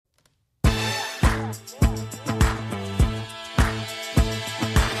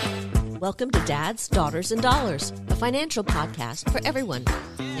Welcome to Dads, Daughters, and Dollars, a financial podcast for everyone.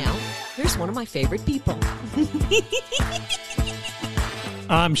 Now, here's one of my favorite people.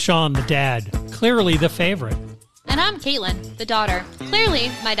 I'm Sean, the dad, clearly the favorite. And I'm Caitlin, the daughter. Clearly,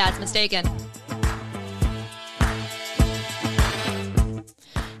 my dad's mistaken.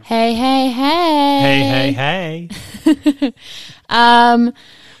 Hey, hey, Hey, hey. hey.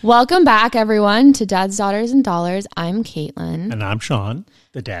 Welcome back, everyone, to Dads, Daughters, and Dollars. I'm Caitlin. And I'm Sean,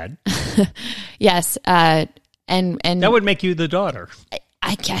 the dad. Yes, and That would make you the daughter.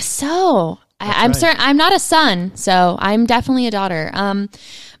 I guess so. I'm right. certain I'm not a son, so I'm definitely a daughter.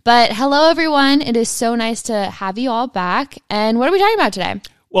 But hello, everyone. It is so nice to have you all back. And what are we talking about today?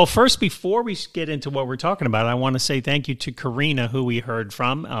 Well, first, before we get into what we're talking about, I want to say thank you to Karina, who we heard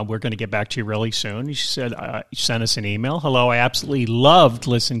from. We're going to get back to you really soon. She said, she sent us an email. Hello, I absolutely loved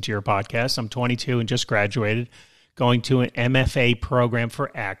listening to your podcast. I'm 22 and just graduated, going to an MFA program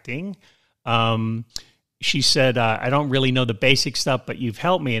for acting. She said, I don't really know the basic stuff, but you've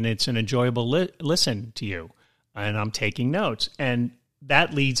helped me, and it's an enjoyable listen to you. And I'm taking notes. And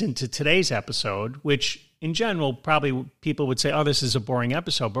that leads into today's episode, which in general, probably people would say, oh, this is a boring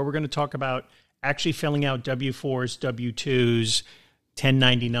episode. But we're going to talk about actually filling out W-4s, W-2s,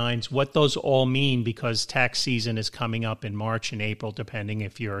 1099s, what those all mean, because tax season is coming up in March and April, depending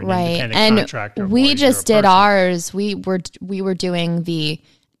if you're an independent contractor. We just did ours. We were doing the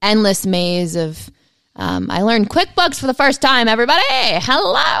endless maze of I learned QuickBooks for the first time, everybody.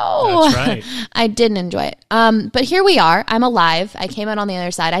 Hello. That's right. I didn't enjoy it. But here we are. I'm alive. I came out on the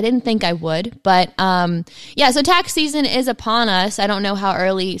other side. I didn't think I would. But yeah, so tax season is upon us. I don't know how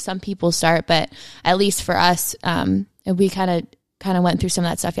early some people start, but at least for us, we kind of went through some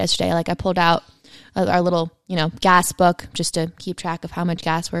of that stuff yesterday. Like I pulled out our little, gas book just to keep track of how much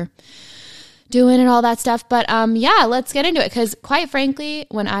gas we're doing and all that stuff. But yeah, let's get into it. Because quite frankly,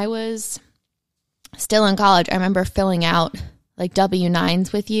 when I was still in college, I remember filling out like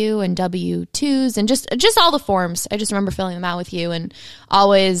W-9s with you and W-2s and just all the forms. I just remember filling them out with you, and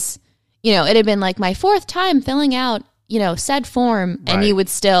always, it had been like my fourth time filling out, said form, and Right. you would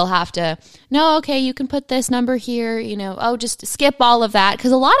still have to, no, okay, you can put this number here, just skip all of that.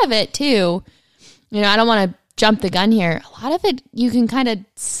 Because a lot of it too, I don't want to jump the gun here. A lot of it you can kind of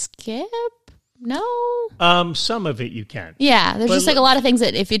skip. No? Some of it you can. Yeah, there's But just like a lot of things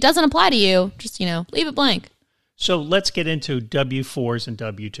that if it doesn't apply to you, just, leave it blank. So let's get into W-4s and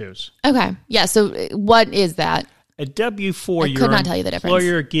W-2s. Okay. Yeah, so what is that? A W-4, I your could not tell you the difference.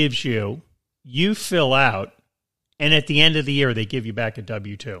 employer gives you fill out, and at the end of the year, they give you back a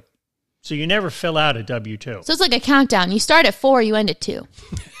W-2. So you never fill out a W-2. So it's like a countdown. You start at 4, you end at 2.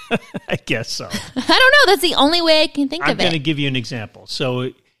 I guess so. I don't know. That's the only way I can think I'm of going to it. give you an example. So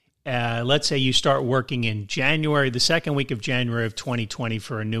let's say you start working in January, the second week of January of 2020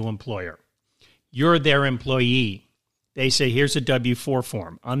 for a new employer. You're their employee. They say, here's a W-4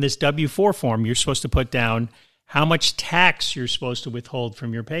 form. On this W-4 form, you're supposed to put down how much tax you're supposed to withhold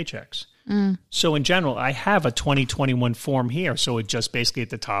from your paychecks. So in general, I have a 2021 form here. So it just basically at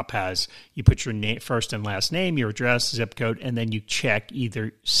the top has, you put your first and last name, your address, zip code, and then you check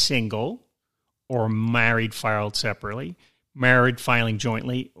either single or married filed separately, married filing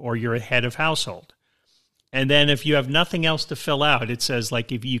jointly, or you're a head of household. And then if you have nothing else to fill out, it says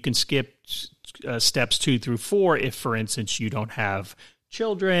like if you can skip steps 2 through 4, if, for instance, you don't have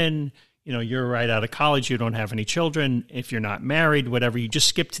children, you're right out of college, you don't have any children, if you're not married, whatever, you just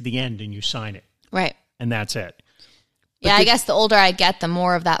skip to the end and you sign it. Right. And that's it. Yeah, I guess the older I get, the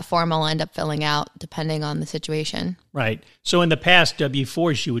more of that form I'll end up filling out, depending on the situation. Right. So in the past,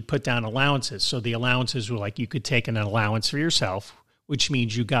 W-4s, you would put down allowances. So the allowances were like you could take an allowance for yourself, which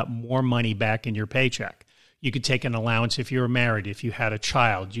means you got more money back in your paycheck. You could take an allowance if you were married. If you had a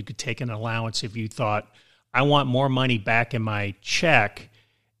child, you could take an allowance if you thought, I want more money back in my check,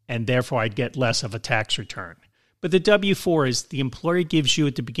 and therefore I'd get less of a tax return. But the W-4 is the employer gives you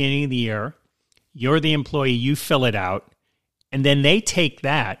at the beginning of the year, you're the employee, you fill it out, and then they take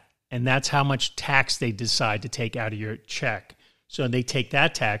that, and that's how much tax they decide to take out of your check. So they take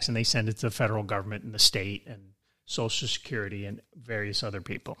that tax and they send it to the federal government and the state and Social Security and various other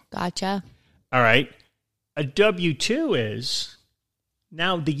people. Gotcha. All right. A W-2 is,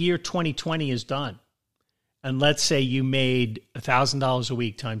 now the year 2020 is done. And let's say you made $1,000 a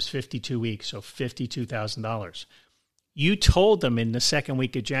week times 52 weeks, so $52,000. You told them in the second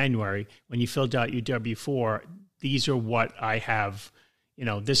week of January, when you filled out your W-4, these are what I have,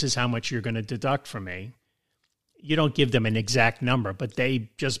 this is how much you're going to deduct from me. You don't give them an exact number, but they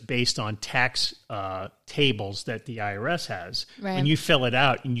just based on tax tables that the IRS has. Right. When you fill it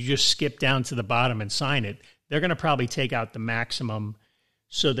out and you just skip down to the bottom and sign it, they're going to probably take out the maximum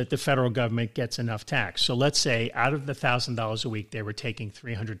so that the federal government gets enough tax. So let's say out of the $1,000 a week, they were taking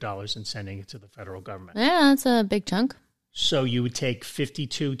 $300 and sending it to the federal government. Yeah, that's a big chunk. So you would take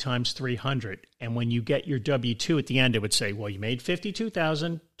 52 times 300. And when you get your W-2 at the end, it would say, well, you made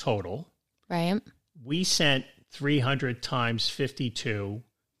 52,000 total. Right. We sent 300 times 52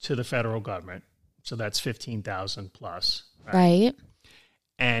 to the federal government. So that's 15,000 plus. Right.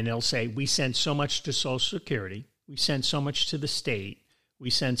 And it'll say, we sent so much to Social Security. We sent so much to the state. We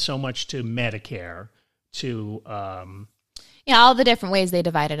sent so much to Medicare, to... all the different ways they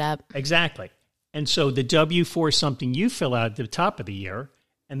divide it up. Exactly. And so the W-4 is something you fill out at the top of the year,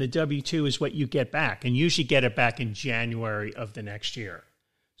 and the W-2 is what you get back. And usually get it back in January of the next year.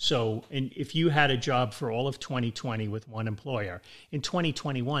 So if you had a job for all of 2020 with one employer, in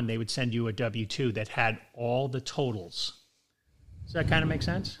 2021, they would send you a W-2 that had all the totals. Does that kind of make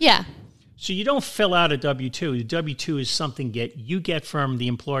sense? Yeah. So you don't fill out a W-2. The W-2 is something you get from the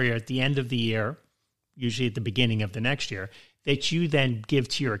employer at the end of the year, usually at the beginning of the next year, that you then give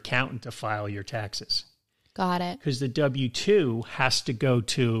to your accountant to file your taxes. Got it. Because the W-2 has to go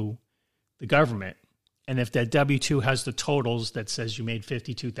to the government. And if that W-2 has the totals that says you made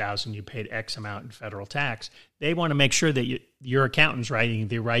 $52,000, you paid X amount in federal tax, they want to make sure that your accountant's writing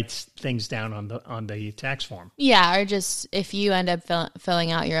the right things down on the tax form. Yeah, or just if you end up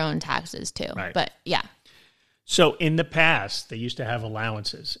filling out your own taxes too. Right. But yeah. So in the past, they used to have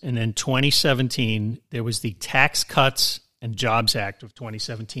allowances. And in 2017, there was the Tax Cuts and Jobs Act of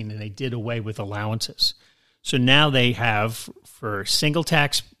 2017, and they did away with allowances. So now they have, for single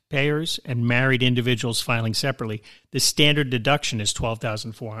taxpayers and married individuals filing separately, the standard deduction is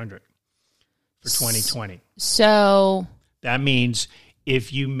 $12,400 for 2020. So that means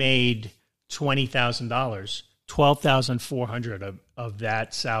if you made $20,000, $12,400 of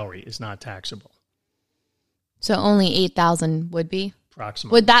that salary is not taxable. So only 8,000 would be?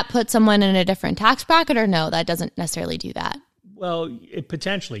 Approximately. Would that put someone in a different tax bracket, or no, that doesn't necessarily do that? Well, it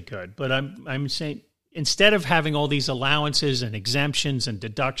potentially could, but I'm saying instead of having all these allowances and exemptions and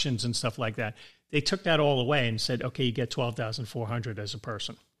deductions and stuff like that, they took that all away and said, okay, you get $12,400 as a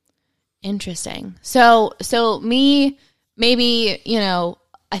person. Interesting. So maybe, I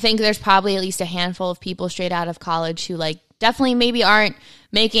think there's probably at least a handful of people straight out of college who definitely maybe aren't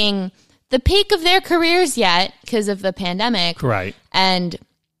making the peak of their careers yet because of the pandemic. Right. And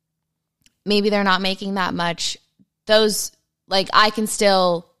maybe they're not making that much. Those, I can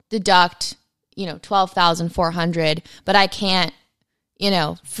still deduct, $12,400, but I can't,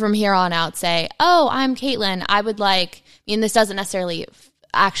 from here on out say, oh, I'm Caitlin. I would this doesn't necessarily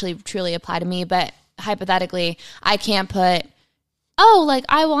actually truly apply to me, but hypothetically, I can't put,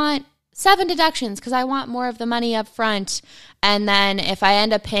 I want 7 deductions because I want more of the money up front. And then if I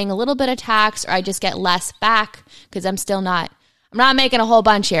end up paying a little bit of tax, or I just get less back because I'm not making a whole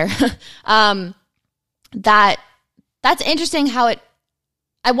bunch here. That's interesting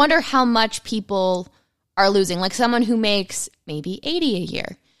I wonder how much people are losing. Someone who makes maybe $80 a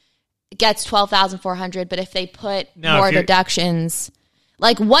year gets $12,400, but if they put more deductions,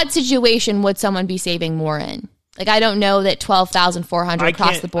 what situation would someone be saving more in? I don't know that $12,400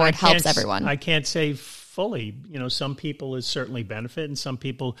 across the board helps everyone. I can't say fully. Some people is certainly benefit, and some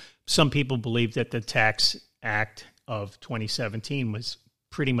people believe that the Tax Act of 2017 was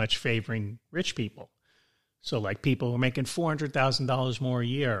pretty much favoring rich people. So people who are making $400,000 more a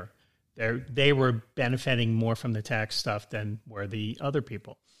year, they were benefiting more from the tax stuff than were the other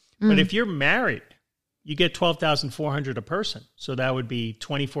people. But if you're married, you get $12,400 a person. So that would be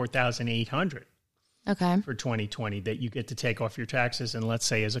 $24,800. Okay. For 2020 that you get to take off your taxes. And let's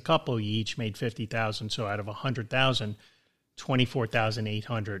say as a couple, you each made $50,000. So out of $100,000,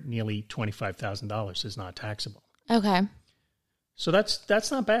 $24,800, nearly $25,000 is not taxable. Okay. So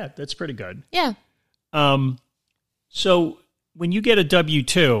that's not bad. That's pretty good. Yeah. So when you get a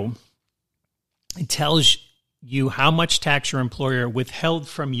W-2, it tells you how much tax your employer withheld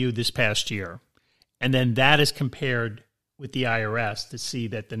from you this past year. And then that is compared with the IRS to see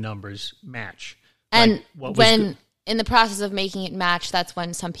that the numbers match. And when in the process of making it match, that's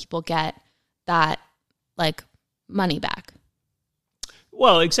when some people get that money back.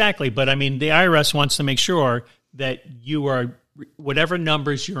 Well, exactly. But the IRS wants to make sure that you are, whatever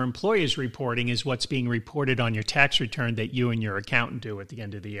numbers your employee is reporting is what's being reported on your tax return that you and your accountant do at the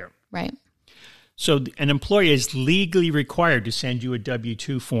end of the year. Right. So an employer is legally required to send you a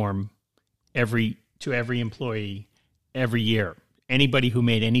W-2 form to every employee every year. Anybody who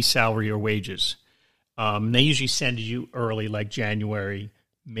made any salary or wages. They usually send you early, January,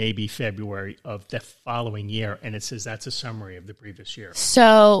 maybe February of the following year, and it says that's a summary of the previous year.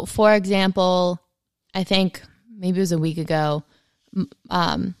 So, for example, I think maybe it was a week ago,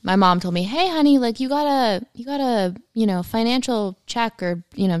 my mom told me, "Hey, honey, like you got a financial check or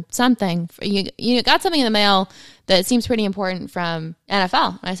something. You got something in the mail that seems pretty important from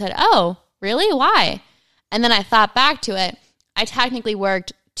NFL." And I said, "Oh, really? Why?" And then I thought back to it. I technically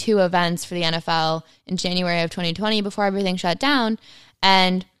worked 2 events for the NFL in January of 2020 before everything shut down,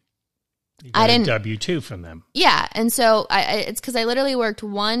 and I didn't W-2 from them. Yeah, and so it's because I literally worked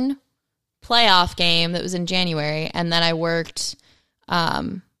 1 playoff game that was in January, and then I worked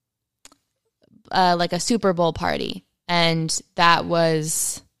like a Super Bowl party, and that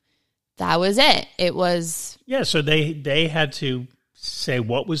was it. It was So they had to say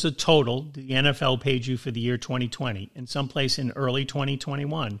what was the total the NFL paid you for the year 2020, and someplace in early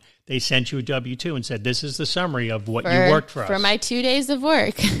 2021 they sent you a W-2 and said this is the summary of what you worked for us for my 2 days of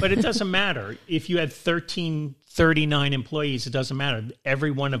work. But it doesn't matter if you had 1339 employees. It doesn't matter.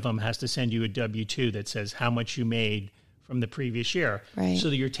 Every one of them has to send you a W-2 that says how much you made from the previous year, right, so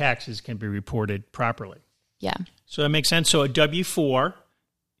that your taxes can be reported properly. Yeah. So that makes sense. So a W-4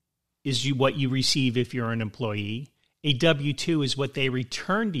 is what you receive if you're an employee. A W-2 is what they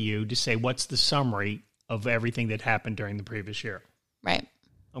return to you to say what's the summary of everything that happened during the previous year. Right.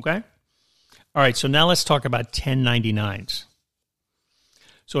 Okay? All right, so now let's talk about 1099s.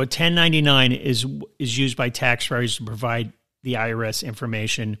 So a 1099 is used by taxpayers to provide the IRS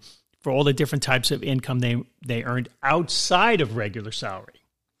information for all the different types of income they earned outside of regular salary.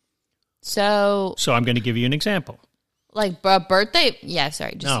 So I'm going to give you an example. Like a birthday? Yeah,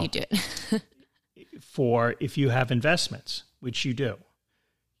 sorry, No. You do it. For if you have investments, which you do,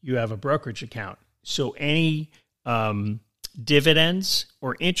 you have a brokerage account. So any dividends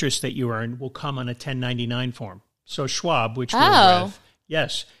or interest that you earn will come on a 1099 form. So Schwab, which we're with,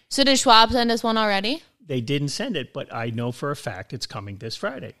 yes. So did Schwab send us one already? They didn't send it, but I know for a fact it's coming this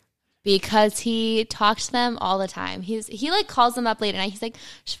Friday. Because he talks to them all the time. He like calls them up late at night. He's like,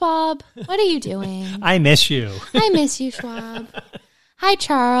 "Schwab, what are you doing? I miss you. I miss you, Schwab. Hi,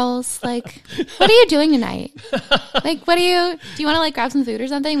 Charles. Like, what are you doing tonight? Like, do you want to like grab some food or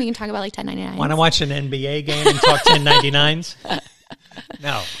something? We can talk about like 1099. Want to watch an NBA game and talk 1099s?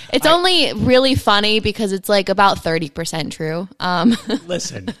 No. It's only really funny because it's like about 30% true.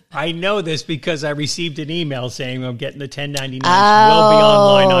 Listen, I know this because I received an email saying I'm getting the 1099s. Will be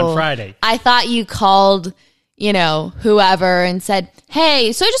online on Friday. I thought you called, whoever and said,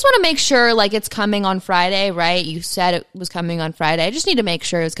 "Hey, so I just want to make sure like it's coming on Friday, right? You said it was coming on Friday. I just need to make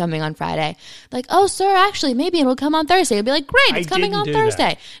sure it's coming on Friday." Like, "Oh, sir, actually, maybe it'll come on Thursday." You'll be like, "Great, it's coming on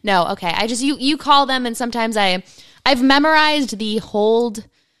Thursday." No, okay. I just, you call them, and sometimes I've memorized the hold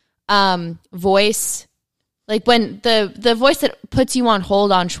voice, like when the voice that puts you on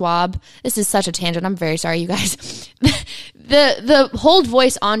hold on Schwab. This is such a tangent. I'm very sorry, you guys. the hold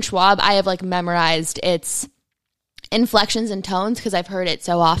voice on Schwab, I have like memorized its inflections and tones because I've heard it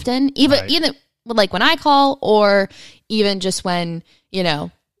so often. Even like when I call, or even just when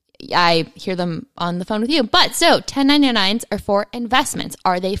I hear them on the phone with you. But so 1099s are for investments.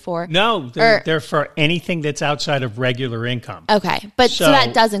 Are they for? No, they're for anything that's outside of regular income. Okay. But so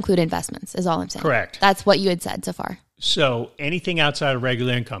that does include investments is all I'm saying. Correct. That's what you had said so far. So anything outside of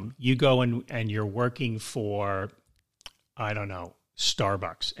regular income, you go and you're working for, I don't know,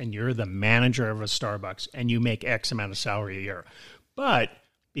 Starbucks, and you're the manager of a Starbucks, and you make X amount of salary a year. But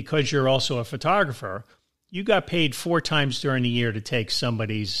because you're also a photographer, you got paid 4 times during the year to take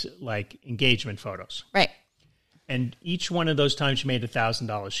somebody's like engagement photos. Right. And each one of those times you made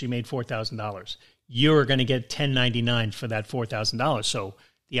 $1,000. She made $4,000. You're going to get 1099 for that $4,000. So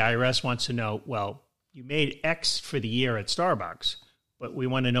the IRS wants to know, well, you made X for the year at Starbucks, but we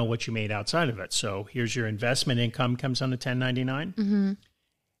want to know what you made outside of it. So here's your investment income comes on the 1099.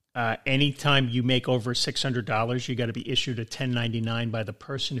 Mm-hmm. Anytime you make over $600, you got to be issued a 1099 by the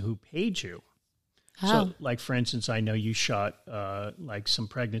person who paid you. Oh. So, like, for instance, I know you shot like some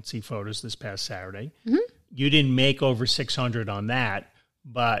pregnancy photos this past Saturday. Mm-hmm. You didn't make over $600 on that,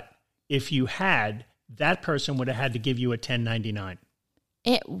 but if you had, that person would have had to give you a 1099.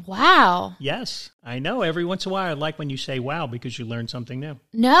 Wow. Yes, I know. Every once in a while, I like when you say wow because you learn something new.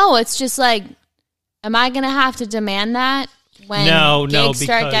 No, it's just like, am I going to have to demand that when gigs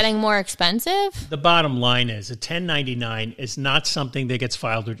start getting more expensive? The bottom line is a 1099 is not something that gets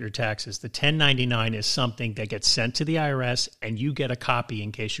filed with your taxes. The 1099 is something that gets sent to the IRS, and you get a copy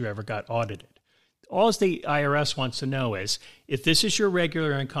in case you ever got audited. All the IRS wants to know is, if this is your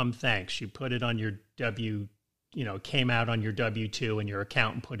regular income, thanks. You put it on your came out on your W-2 and your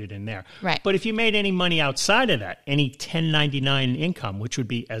accountant put it in there. Right. But if you made any money outside of that, any 1099 income, which would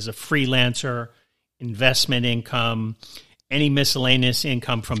be as a freelancer, investment income, any miscellaneous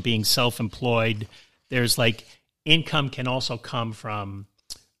income from being self-employed, there's like income can also come from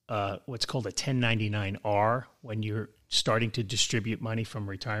what's called a 1099-R when you're starting to distribute money from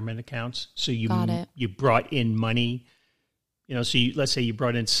retirement accounts. So you brought in money, so let's say you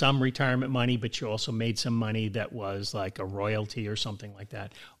brought in some retirement money, but you also made some money that was like a royalty or something like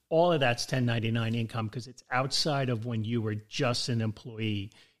that. All of that's 1099 income because it's outside of when you were just an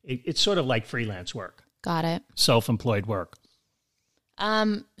employee. It's sort of like freelance work. Got it. Self-employed work.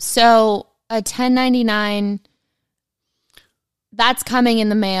 So a 1099, that's coming in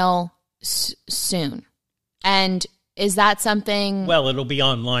the mail soon. And is that something? Well, it'll be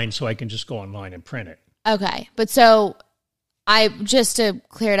online, so I can just go online and print it. Okay. But so just to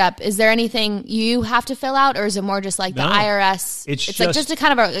clear it up, is there anything you have to fill out, or is it more just like the IRS? It's like just a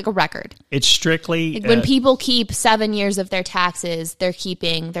kind of like a record. It's strictly like when people keep 7 years of their taxes, they're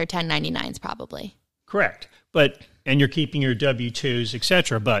keeping their 1099s probably. Correct. And you're keeping your W-2s, et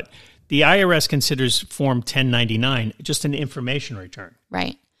cetera. But the IRS considers Form 1099 just an information return.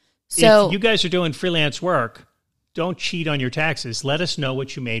 Right. So if you guys are doing freelance work, don't cheat on your taxes. Let us know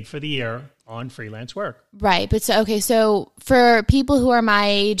what you made for the year on freelance work. Right. But so for people who are my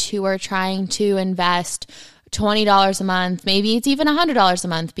age who are trying to invest $20 a month, maybe it's even $100 a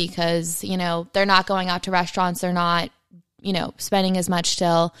month because, they're not going out to restaurants, they're not, spending as much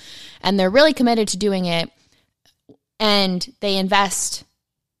still, and they're really committed to doing it, and they invest,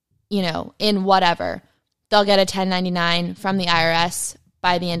 in whatever, they'll get a 1099 from the IRS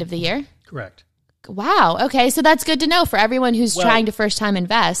by the end of the year? Correct. Wow. Okay. So that's good to know for everyone who's trying to first time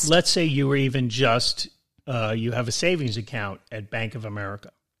invest. Let's say you were even just, you have a savings account at Bank of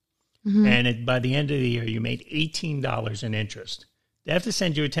America. Mm-hmm. And by the end of the year, you made $18 in interest. They have to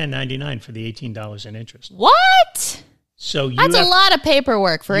send you a 1099 for the $18 in interest. What? So that's a lot of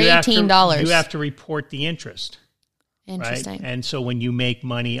paperwork for $18. You have to report the interest. Interesting. Right? And so when you make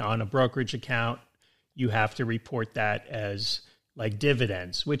money on a brokerage account, you have to report that as like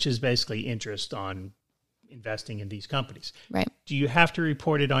dividends, which is basically interest on investing in these companies. Right. Do you have to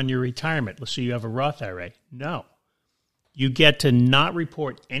report it on your retirement? So you have a Roth IRA? No. You get to not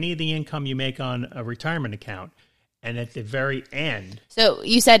report any of the income you make on a retirement account. And at the very end. So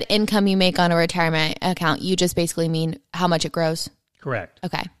you said income you make on a retirement account. You just basically mean how much it grows? Correct.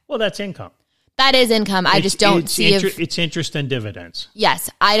 Okay. Well, that's income. That is income. I just don't see it's interest and dividends.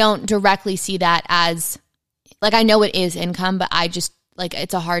 Yes. I don't directly see that as, like, I know it is income, but I just, like,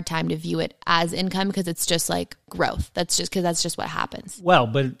 it's a hard time to view it as income because it's just like growth. That's just what happens. Well,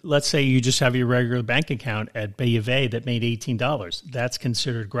 but let's say you just have your regular bank account at B of A that made $18. That's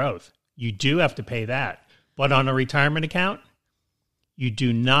considered growth. You do have to pay that. But on a retirement account, you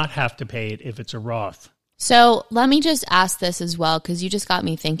do not have to pay it if it's a Roth. So let me just ask this as well, because you just got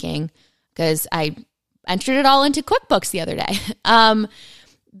me thinking, because I entered it all into QuickBooks the other day.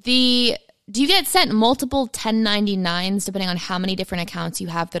 Do you get sent multiple 1099s depending on how many different accounts you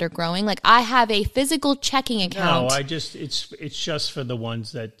have that are growing? Like, I have a physical checking account. No, it's just for the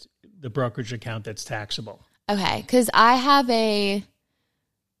ones that the brokerage account that's taxable. Okay, because I have I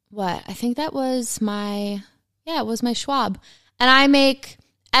think that was it was my Schwab. And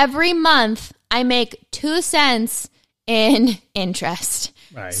every month, I make 2 cents in interest.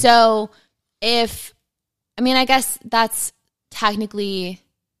 Right. So I guess that's technically...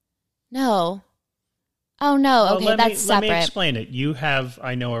 No. Oh, no. Okay, that's separate. Let me explain it. You have,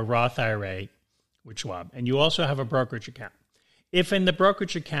 I know, a Roth IRA with Schwab, and you also have a brokerage account. If in the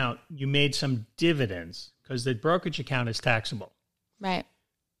brokerage account you made some dividends, because the brokerage account is taxable. Right.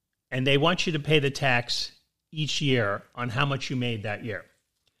 And they want you to pay the tax each year on how much you made that year.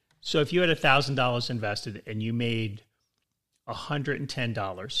 So if you had $1,000 invested and you made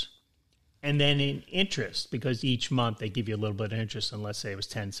 $110, and then in interest, because each month they give you a little bit of interest, and let's say it was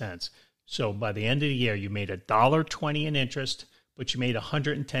 10 cents. So by the end of the year, you made $1.20 in interest, but you made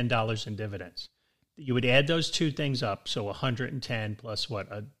 $110 in dividends. You would add those two things up, so 110 plus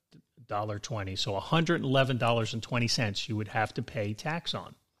 $1.20, so $111.20 you would have to pay tax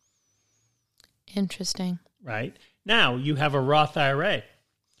on. Interesting. Right? Now, you have a Roth IRA.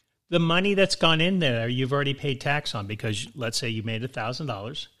 The money that's gone in there, you've already paid tax on, because let's say you made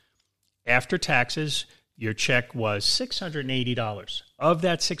 $1,000. After taxes, your check was $680. Of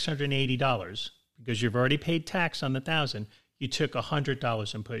that $680, because you've already paid tax on the $1,000, you took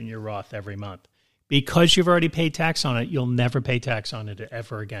 $100 and put in your Roth every month. Because you've already paid tax on it, you'll never pay tax on it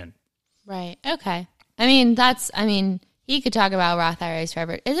ever again. Right. Okay. He could talk about Roth IRAs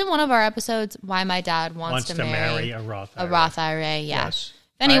forever. Isn't one of our episodes why my dad wants to marry a Roth IRA? A Roth IRA, yeah. Yes.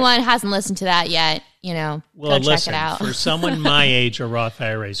 If anyone hasn't listened to that yet, go check it out. For someone my age, a Roth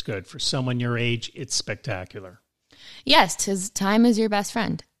IRA is good. For someone your age, it's spectacular. Yes, because time is your best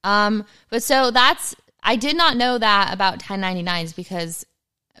friend. But so that's, I did not know that about 1099s because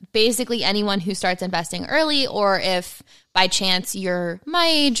basically anyone who starts investing early, or if by chance you're my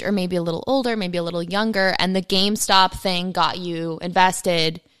age or maybe a little older, maybe a little younger, and the GameStop thing got you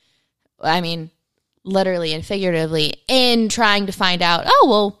invested, I mean, literally and figuratively, in trying to find out, oh,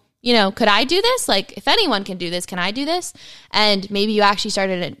 well, you know, could I do this? Like, if anyone can do this, can I do this? And maybe you actually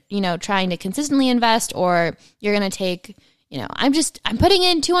started, you know, trying to consistently invest, or you're going to take, you know, I'm putting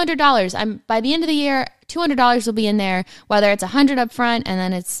in $200. By the end of the year, $200 will be in there, whether it's $100 up front and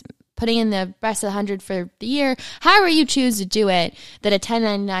then it's putting in the rest of the $100 for the year. However you choose to do it, that a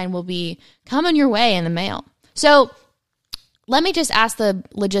 1099 will be coming your way in the mail. So let me just ask the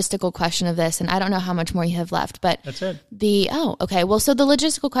logistical question of this, and I don't know how much more you have left, but that's it. Okay. Well, so the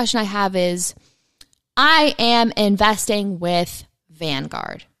logistical question I have is, I am investing with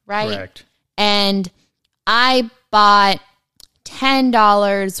Vanguard, right? Correct. And I bought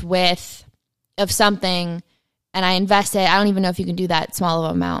 $10 worth of something, and I invested, I don't even know if you can do that small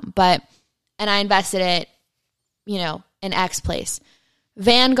of an amount, and I invested it, you know, in X place.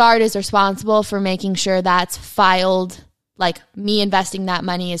 Vanguard is responsible for making sure that's filed, like me investing that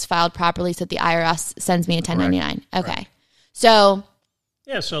money is filed properly so that the IRS sends me a 1099. Correct. Okay. Right. So.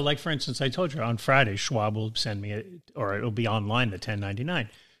 Yeah. So like, for instance, I told you on Friday, Schwab will send me or it'll be online, the 1099.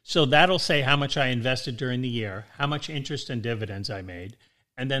 So that'll say how much I invested during the year, how much interest and dividends I made.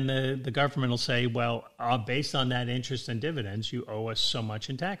 And then the government will say, well, based on that interest and dividends, you owe us so much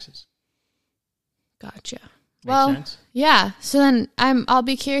in taxes. Gotcha. Make sense? Yeah. So then I'll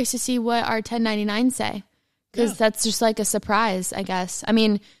be curious to see what our 1099s say, because that's just like a surprise, I guess. I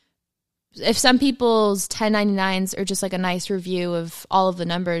mean, if some people's 1099s are just like a nice review of all of the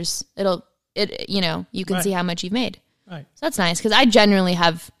numbers, you know, you can see how much you've made. Right. So that's nice, because I generally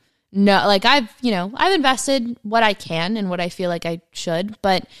have I've invested what I can and what I feel like I should,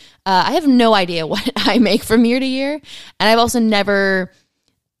 but I have no idea what I make from year to year. And I've also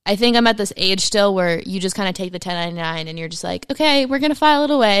I think I'm at this age still where you just kind of take the 1099 and you're just like, okay, we're going to file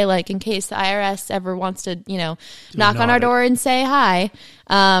it away, like in case the IRS ever wants to, you know, knock on our door and say hi.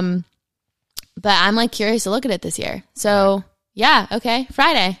 But I'm like curious to look at it this year. So yeah, okay,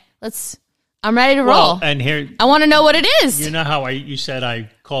 Friday. I'm ready to roll. Well, and here I want to know what it is. You know how you said I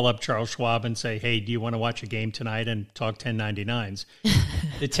call up Charles Schwab and say, hey, do you want to watch a game tonight and talk 1099s?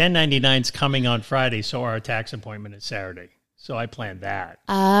 The 1099's coming on Friday, so our tax appointment is Saturday. So I planned that.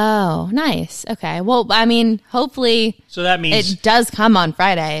 Oh, nice. Okay. Well, I mean, hopefully so that means it does come on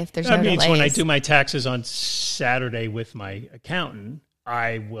Friday if there's no delays. That means when I do my taxes on Saturday with my accountant,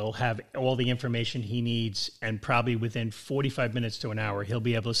 I will have all the information he needs, and probably within 45 minutes to an hour, he'll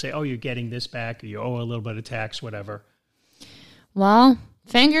be able to say, oh, you're getting this back, or you owe a little bit of tax, whatever. Well,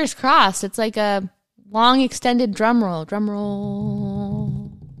 fingers crossed. It's like a long extended drum roll. Drum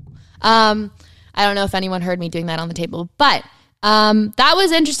roll. I don't know if anyone heard me doing that on the table, but that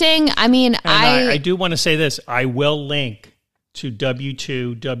was interesting. I mean, I do want to say this. I will link to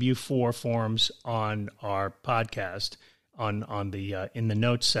W-2, W-4 forms on our podcast. On the in the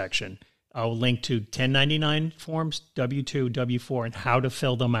notes section, I'll link to 1099 forms, W-2, W-4, and how to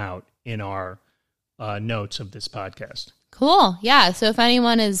fill them out in our notes of this podcast. Cool. Yeah. So if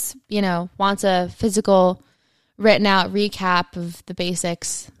anyone wants a physical written out recap of the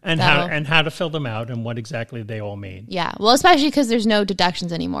basics and how to fill them out and what exactly they all mean. Yeah. Well, especially because there's no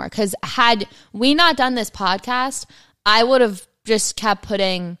deductions anymore. Because had we not done this podcast, I would have just kept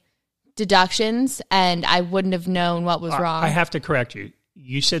putting deductions and I wouldn't have known what was wrong. I have to correct you.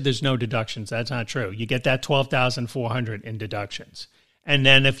 You said there's no deductions. That's not true. You get that $12,400 in deductions. And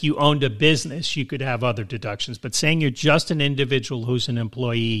then if you owned a business, you could have other deductions. But saying you're just an individual who's an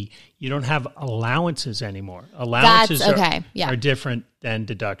employee, you don't have allowances anymore. Allowances are different than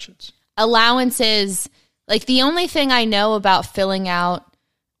deductions. Allowances, like the only thing I know about filling out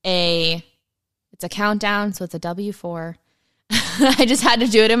it's a countdown, so it's a W-4. I just had to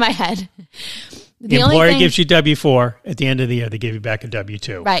do it in my head. The employer gives you W-4. At the end of the year, they give you back a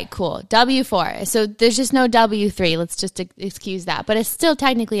W-2. Right, cool. W-4. So there's just no W-3. Let's just excuse that. But it's still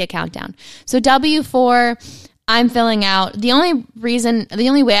technically a countdown. So W-4, I'm filling out. The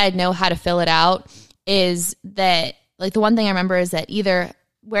only way I'd know how to fill it out is that, like, the one thing I remember is that either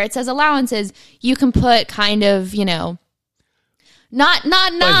where it says allowances, you can put kind of, not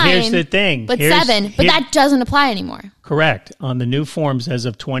 9. But here's the thing. But 7. But that doesn't apply anymore. Correct. On the new forms as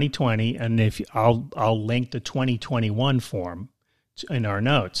of 2020, and if I'll link the 2021 form in our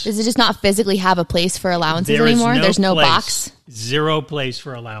notes. Does it just not physically have a place for allowances anymore? There's no box? Zero place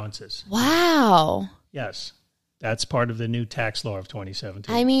for allowances. Wow. Yes. That's part of the new tax law of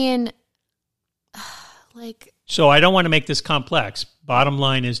 2017. I mean, like, So I don't want to make this complex. Bottom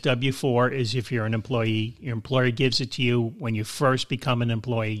line is W-4 is if you're an employee. Your employer gives it to you when you first become an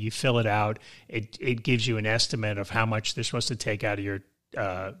employee. You fill it out. It gives you an estimate of how much they're supposed to take out of your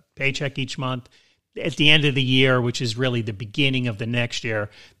paycheck each month. At the end of the year, which is really the beginning of the next year,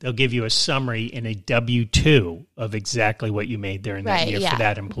 they'll give you a summary in a W-2 of exactly what you made during that year for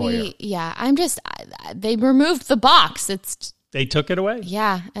that employer. They removed the box. They took it away.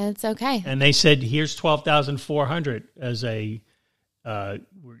 Yeah, it's okay. And they said, here's $12,400 as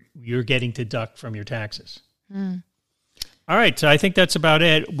you're getting deduct from your taxes. All right, so I think that's about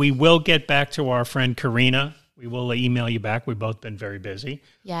it. We will get back to our friend Karina. We will email you back. We've both been very busy.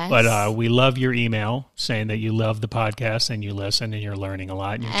 Yes. But we love your email saying that you love the podcast and you listen and you're learning a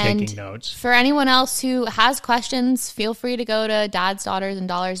lot and you're taking notes. For anyone else who has questions, feel free to go to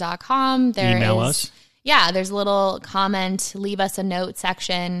dadsdaughtersanddollars.com. Email us. Yeah, there's a little comment, leave us a note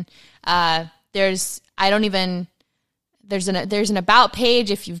section. There's an about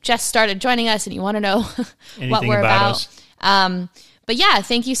page if you've just started joining us and you want to know what we're about. But yeah,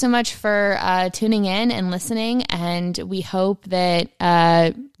 thank you so much for tuning in and listening, and we hope that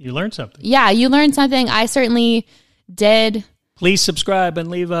you learned something. Yeah, you learned something. I certainly did. Please subscribe and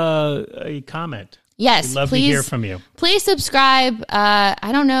leave a comment. Yes, we'd love to hear from you. Please subscribe.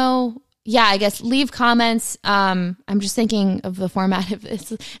 I don't know. Yeah, I guess leave comments. I'm just thinking of the format of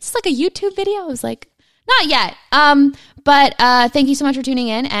this. It's like a YouTube video. I was like, not yet. But thank you so much for tuning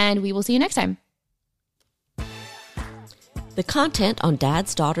in, and we will see you next time. The content on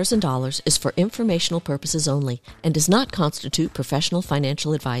Dads, Daughters, and Dollars is for informational purposes only and does not constitute professional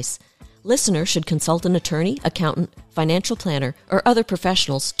financial advice. Listeners should consult an attorney, accountant, financial planner, or other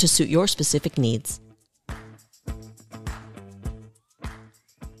professionals to suit your specific needs.